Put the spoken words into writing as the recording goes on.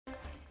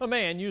A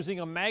man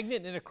using a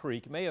magnet in a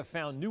creek may have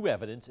found new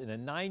evidence in a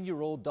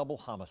 9-year-old double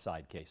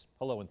homicide case.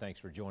 Hello and thanks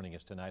for joining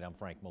us tonight. I'm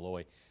Frank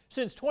Malloy.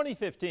 Since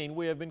 2015,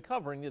 we have been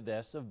covering the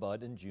deaths of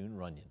Bud and June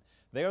Runion.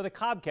 They are the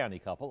Cobb County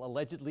couple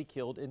allegedly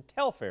killed in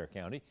Telfair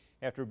County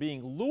after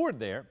being lured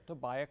there to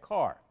buy a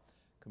car.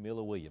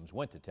 Camila Williams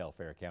went to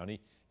Telfair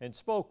County and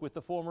spoke with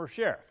the former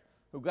sheriff,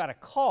 who got a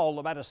call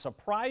about a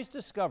surprise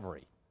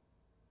discovery.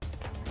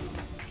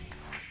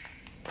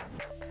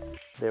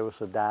 There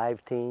was a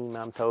dive team,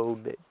 I'm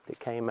told, that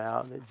came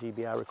out, that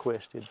GBI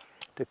requested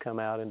to come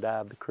out and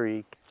dive the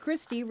creek.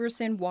 Chris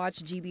Steverson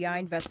watched GBI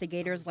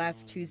investigators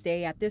last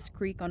Tuesday at this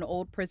creek on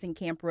Old Prison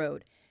Camp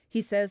Road.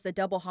 He says the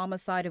double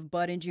homicide of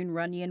Bud and June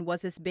Runion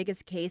was his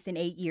biggest case in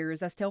 8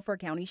 years as Telfair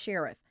County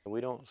Sheriff. We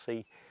don't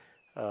see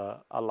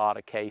a lot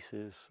of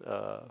cases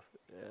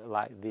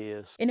like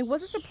this. And it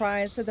was a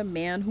surprise to the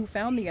man who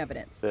found the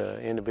evidence.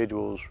 The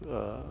individuals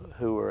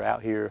who were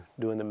out here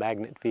doing the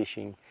magnet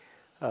fishing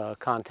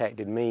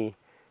contacted me,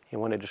 and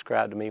when they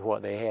described to me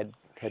what they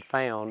had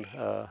found,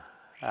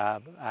 I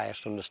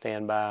asked them to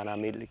stand by, and I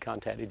immediately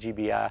contacted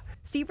GBI.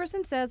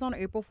 Steverson says on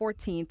April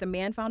 14th, the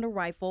man found a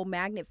rifle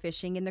magnet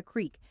fishing in the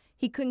creek.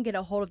 He couldn't get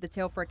a hold of the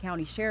Telfair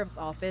County Sheriff's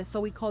Office,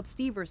 so he called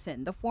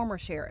Steverson, the former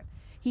sheriff.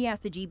 He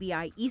asked the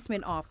GBI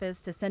Eastman office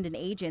to send an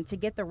agent to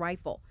get the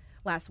rifle.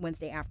 Last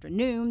Wednesday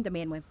afternoon, the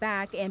man went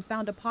back and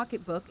found a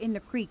pocketbook in the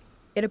creek.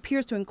 It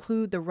appears to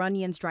include the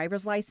Runion's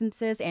driver's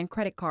licenses and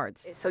credit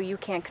cards. So you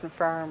can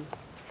confirm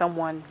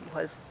someone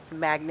was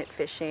magnet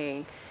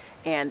fishing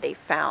and they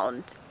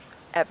found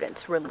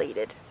evidence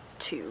related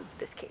to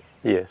this case?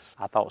 Yes.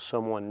 I thought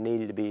someone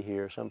needed to be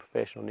here, some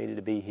professional needed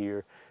to be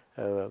here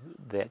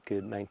that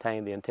could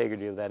maintain the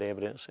integrity of that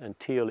evidence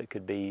until it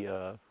could be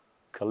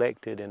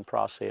collected and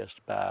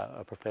processed by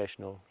a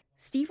professional.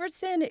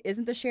 Steverson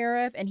isn't the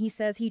sheriff, and he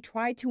says he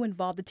tried to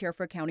involve the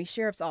Telfair County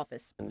Sheriff's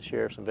Office. And the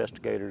sheriff's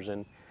investigators,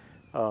 and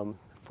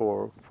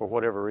for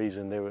whatever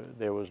reason,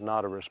 there was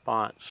not a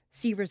response.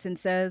 Steverson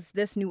says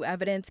this new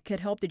evidence could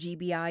help the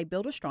GBI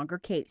build a stronger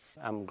case.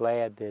 I'm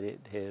glad that it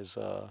has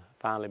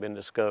finally been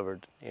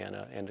discovered,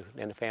 and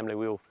the family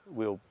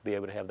will be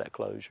able to have that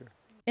closure.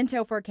 In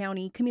Telfair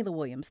County, Camila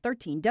Williams,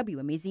 13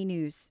 WMAZ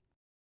News.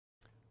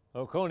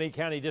 Oconee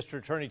County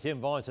District Attorney Tim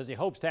Vaughn says he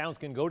hopes Towns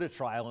can go to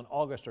trial in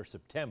August or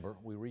September.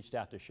 We reached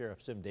out to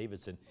Sheriff Sim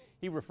Davidson.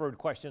 He referred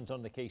questions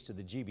on the case to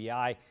the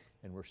GBI,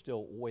 and we're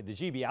still waiting.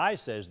 The GBI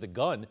says the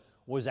gun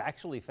was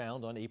actually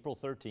found on April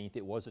 13th.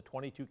 It was a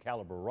 .22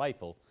 caliber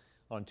rifle.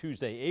 On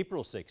Tuesday,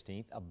 April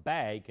 16th, a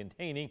bag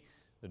containing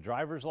the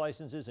driver's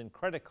licenses and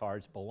credit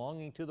cards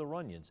belonging to the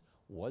Runions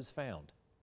was found.